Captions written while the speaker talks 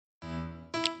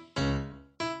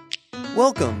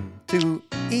Welcome to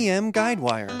EM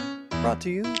Guidewire, brought to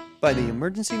you by the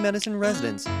emergency medicine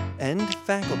residents and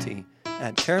faculty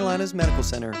at Carolinas Medical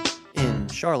Center in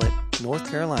Charlotte, North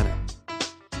Carolina.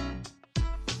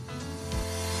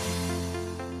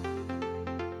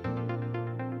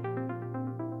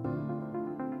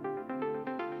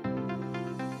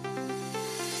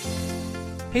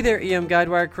 Hey there, EM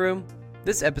Guidewire crew.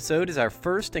 This episode is our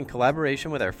first in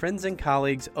collaboration with our friends and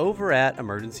colleagues over at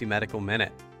Emergency Medical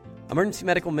Minute. Emergency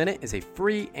Medical Minute is a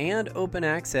free and open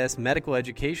access medical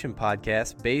education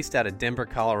podcast based out of Denver,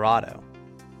 Colorado.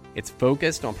 It's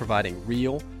focused on providing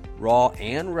real, raw,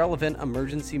 and relevant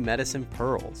emergency medicine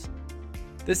pearls.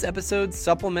 This episode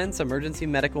supplements Emergency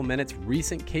Medical Minute's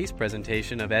recent case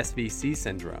presentation of SVC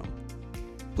syndrome.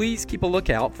 Please keep a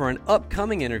lookout for an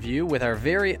upcoming interview with our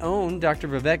very own Dr.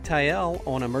 Vivek Tayal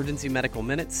on Emergency Medical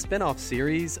Minute's spin-off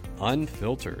series,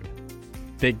 Unfiltered.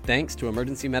 Big thanks to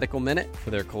Emergency Medical Minute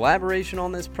for their collaboration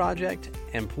on this project,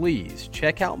 and please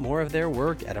check out more of their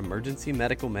work at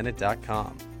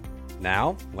emergencymedicalminute.com.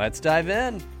 Now, let's dive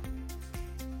in.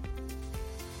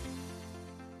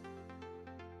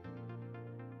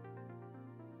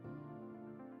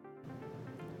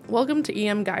 Welcome to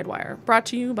EM Guidewire, brought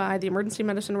to you by the emergency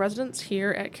medicine residents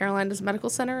here at Carolinas Medical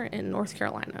Center in North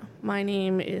Carolina. My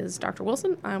name is Dr.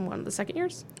 Wilson. I'm one of the second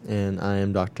years. And I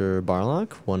am Dr.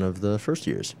 Barlock, one of the first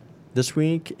years. This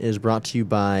week is brought to you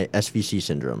by SVC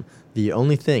syndrome, the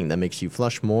only thing that makes you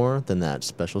flush more than that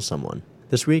special someone.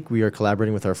 This week, we are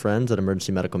collaborating with our friends at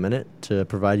Emergency Medical Minute to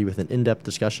provide you with an in-depth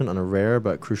discussion on a rare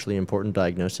but crucially important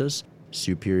diagnosis,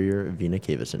 superior vena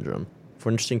cava syndrome. For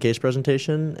an interesting case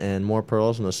presentation and more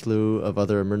pearls and a slew of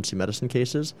other emergency medicine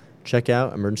cases, check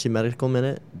out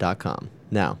emergencymedicalminute.com.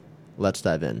 Now, let's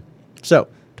dive in. So,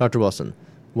 Dr. Wilson,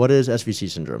 what is SVC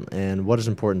syndrome and what is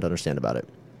important to understand about it?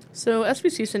 So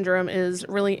SVC syndrome is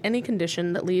really any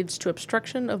condition that leads to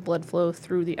obstruction of blood flow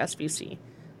through the SVC.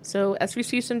 So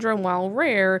SVC syndrome, while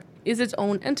rare, is its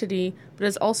own entity, but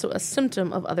is also a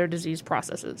symptom of other disease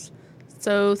processes.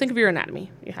 So think of your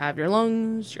anatomy. You have your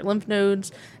lungs, your lymph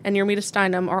nodes, and your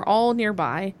mediastinum are all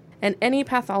nearby, and any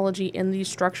pathology in these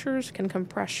structures can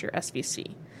compress your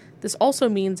SVC. This also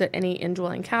means that any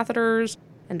indwelling catheters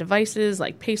and devices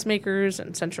like pacemakers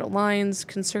and central lines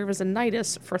can serve as a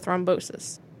nidus for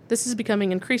thrombosis. This is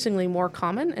becoming increasingly more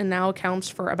common and now accounts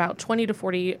for about 20 to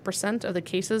 40% of the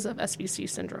cases of SVC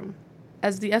syndrome.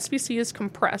 As the SVC is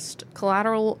compressed,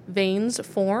 collateral veins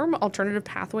form alternative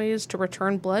pathways to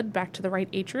return blood back to the right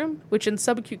atrium, which in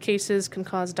subacute cases can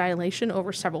cause dilation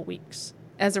over several weeks.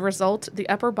 As a result, the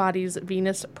upper body's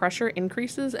venous pressure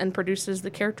increases and produces the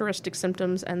characteristic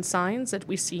symptoms and signs that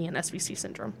we see in SVC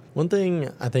syndrome. One thing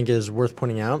I think is worth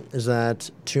pointing out is that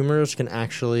tumors can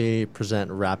actually present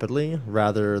rapidly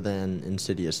rather than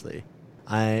insidiously.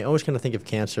 I always kind of think of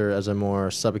cancer as a more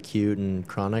subacute and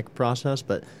chronic process,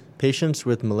 but patients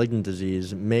with malignant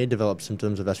disease may develop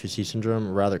symptoms of SVC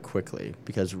syndrome rather quickly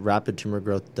because rapid tumor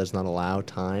growth does not allow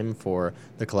time for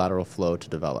the collateral flow to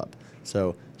develop.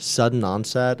 So sudden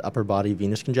onset upper body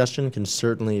venous congestion can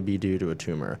certainly be due to a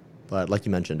tumor. But like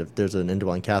you mentioned, if there's an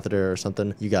indwelling catheter or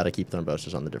something, you got to keep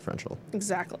thrombosis on the differential.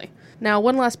 Exactly. Now,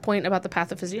 one last point about the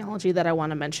pathophysiology that I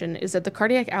want to mention is that the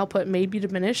cardiac output may be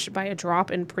diminished by a drop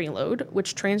in preload,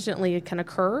 which transiently can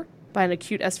occur by an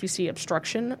acute SVC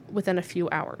obstruction within a few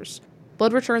hours.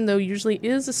 Blood return, though, usually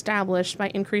is established by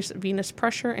increased venous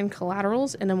pressure and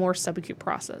collaterals in a more subacute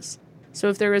process. So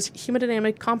if there is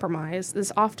hemodynamic compromise,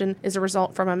 this often is a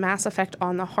result from a mass effect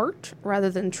on the heart rather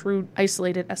than true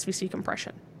isolated SVC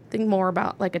compression. Think more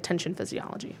about like attention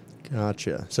physiology.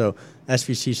 Gotcha. So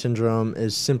SVC syndrome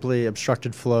is simply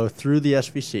obstructed flow through the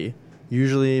SVC,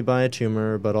 usually by a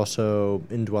tumor, but also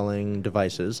indwelling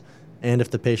devices. And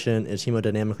if the patient is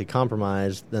hemodynamically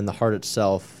compromised, then the heart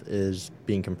itself is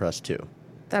being compressed too.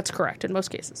 That's correct in most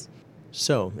cases.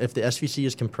 So, if the SVC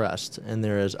is compressed and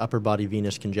there is upper body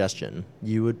venous congestion,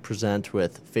 you would present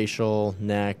with facial,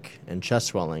 neck, and chest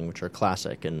swelling, which are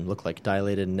classic and look like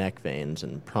dilated neck veins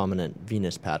and prominent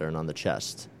venous pattern on the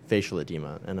chest, facial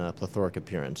edema, and a plethoric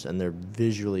appearance, and they're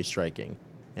visually striking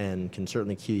and can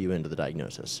certainly cue you into the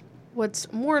diagnosis.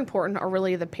 What's more important are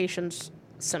really the patient's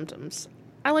symptoms.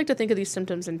 I like to think of these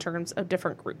symptoms in terms of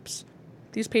different groups.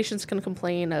 These patients can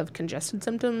complain of congested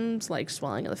symptoms like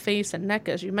swelling of the face and neck,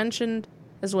 as you mentioned,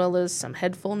 as well as some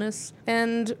head fullness.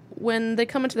 And when they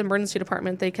come into the emergency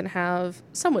department, they can have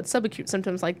somewhat subacute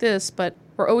symptoms like this, but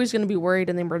we're always going to be worried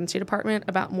in the emergency department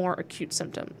about more acute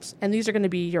symptoms. And these are going to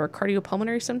be your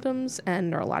cardiopulmonary symptoms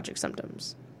and neurologic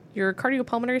symptoms. Your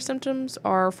cardiopulmonary symptoms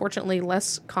are fortunately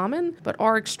less common, but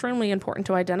are extremely important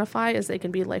to identify as they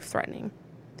can be life-threatening.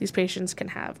 These patients can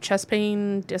have chest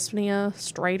pain, dyspnea,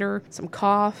 stridor, some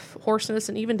cough, hoarseness,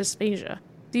 and even dysphagia.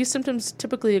 These symptoms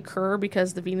typically occur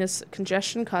because the venous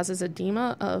congestion causes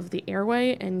edema of the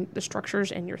airway and the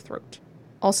structures in your throat.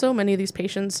 Also, many of these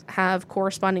patients have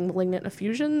corresponding malignant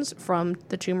effusions from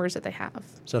the tumors that they have.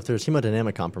 So if there's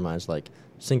hemodynamic compromise like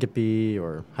syncope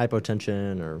or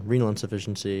hypotension or renal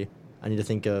insufficiency, I need to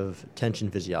think of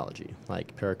tension physiology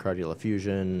like pericardial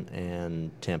effusion and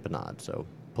tamponade. So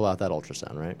pull out that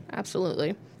ultrasound, right?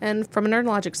 Absolutely. And from a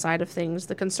neurologic side of things,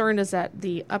 the concern is that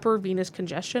the upper venous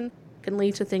congestion can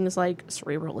lead to things like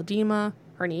cerebral edema,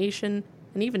 herniation,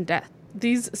 and even death.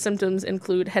 These symptoms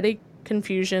include headache,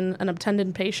 confusion, an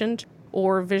obtunded patient,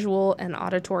 or visual and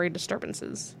auditory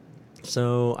disturbances.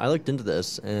 So I looked into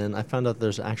this, and I found out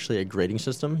there's actually a grading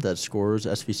system that scores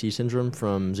SVC syndrome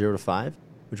from 0 to 5,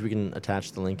 which we can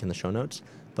attach the link in the show notes.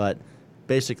 But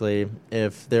basically,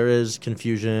 if there is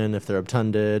confusion, if they're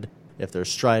obtunded, if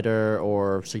there's stridor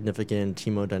or significant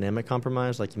hemodynamic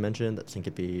compromise, like you mentioned, that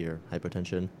syncope or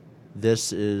hypotension,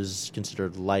 this is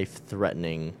considered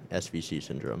life-threatening SVC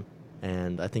syndrome.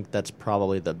 And I think that's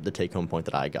probably the take-home point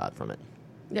that I got from it.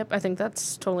 Yep, I think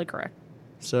that's totally correct.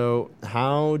 So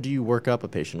how do you work up a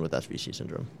patient with SVC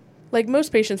syndrome? Like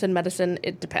most patients in medicine,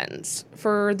 it depends.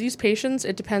 For these patients,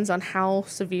 it depends on how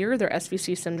severe their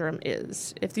SVC syndrome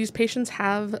is. If these patients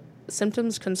have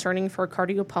symptoms concerning for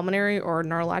cardiopulmonary or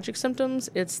neurologic symptoms,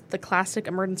 it's the classic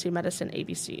emergency medicine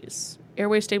ABCs: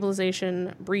 airway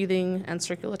stabilization, breathing, and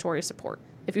circulatory support.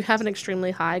 If you have an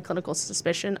extremely high clinical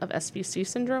suspicion of SVC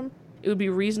syndrome, it would be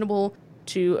reasonable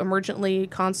to emergently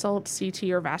consult CT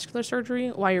or vascular surgery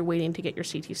while you're waiting to get your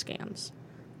CT scans.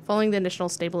 Following the initial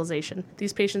stabilization,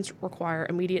 these patients require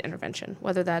immediate intervention,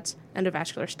 whether that's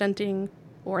endovascular stenting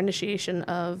or initiation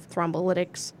of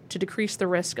thrombolytics to decrease the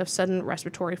risk of sudden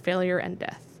respiratory failure and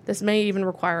death. This may even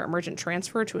require emergent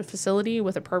transfer to a facility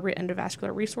with appropriate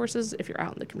endovascular resources if you're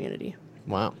out in the community.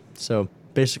 Wow. So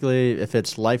basically, if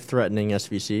it's life-threatening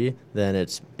SVC, then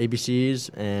it's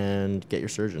ABCs and get your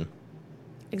surgeon.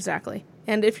 Exactly.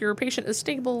 And if your patient is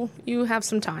stable, you have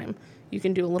some time. You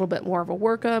can do a little bit more of a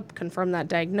workup, confirm that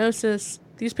diagnosis.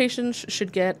 These patients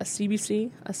should get a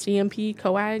CBC, a CMP,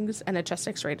 coags, and a chest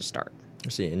x-ray to start. I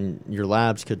see. And your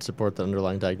labs could support the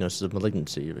underlying diagnosis of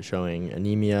malignancy, showing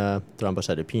anemia,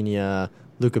 thrombocytopenia,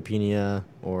 leukopenia,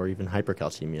 or even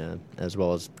hypercalcemia, as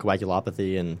well as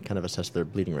coagulopathy, and kind of assess their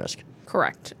bleeding risk.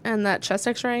 Correct. And that chest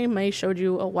x-ray may show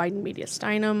you a widened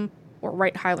mediastinum or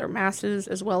right hilar masses,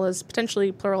 as well as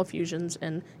potentially pleural effusions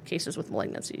in cases with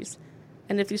malignancies.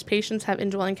 And if these patients have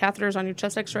indwelling catheters on your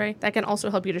chest x-ray, that can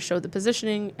also help you to show the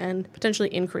positioning and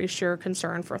potentially increase your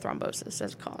concern for thrombosis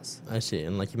as a cause. I see.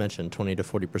 And like you mentioned, 20 to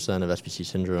 40% of SVC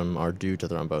syndrome are due to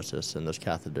thrombosis, and those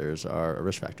catheters are a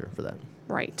risk factor for that.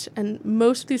 Right. And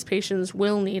most of these patients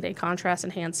will need a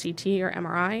contrast-enhanced CT or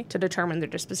MRI to determine their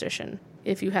disposition.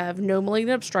 If you have no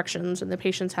malignant obstructions and the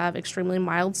patients have extremely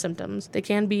mild symptoms, they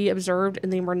can be observed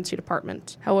in the emergency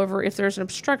department. However, if there's an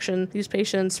obstruction, these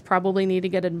patients probably need to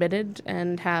get admitted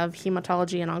and have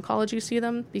hematology and oncology see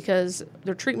them, because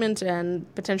their treatment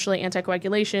and potentially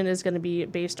anticoagulation is going to be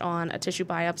based on a tissue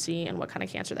biopsy and what kind of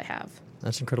cancer they have.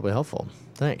 That's incredibly helpful.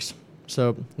 Thanks.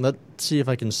 So let's see if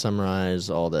I can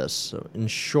summarize all this. So in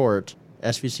short,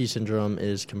 SVC syndrome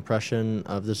is compression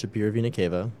of the superior vena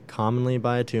cava, commonly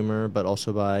by a tumor, but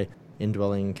also by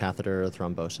indwelling catheter,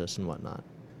 thrombosis, and whatnot.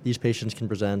 These patients can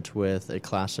present with a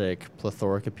classic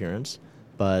plethoric appearance,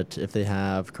 but if they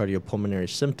have cardiopulmonary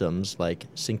symptoms like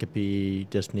syncope,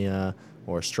 dyspnea,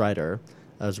 or stridor,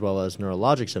 as well as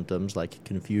neurologic symptoms like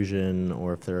confusion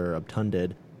or if they're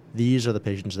obtunded, these are the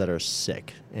patients that are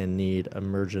sick and need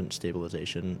emergent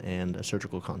stabilization and a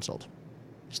surgical consult.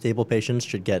 Stable patients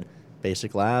should get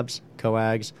basic labs,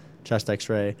 coags, chest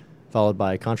x-ray, followed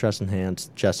by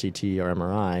contrast-enhanced chest CT or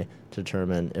MRI to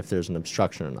determine if there's an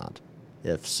obstruction or not.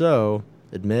 If so,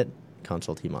 admit,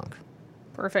 consult hemonc.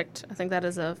 Perfect. I think that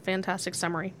is a fantastic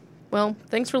summary. Well,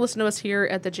 thanks for listening to us here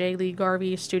at the J. Lee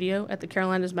Garvey studio at the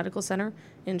Carolinas Medical Center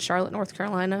in Charlotte, North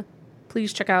Carolina.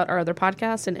 Please check out our other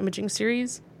podcasts and imaging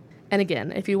series. And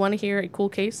again, if you want to hear a cool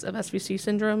case of SVC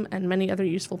syndrome and many other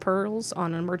useful pearls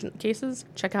on emergent cases,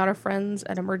 check out our friends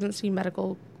at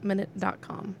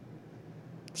emergencymedicalminute.com.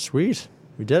 Sweet.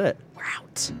 We did it. We're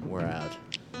out. We're out.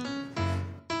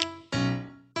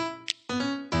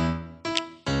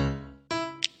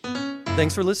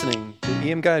 Thanks for listening to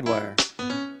EM Guidewire.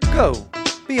 Go!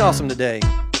 Be awesome today.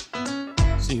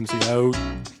 CMC out.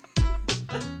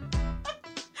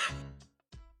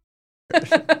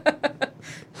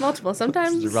 Multiple.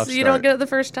 Sometimes This is a rough you start. don't get it the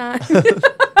first time.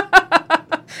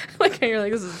 Like, you're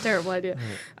like, this is a terrible idea.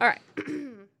 All right.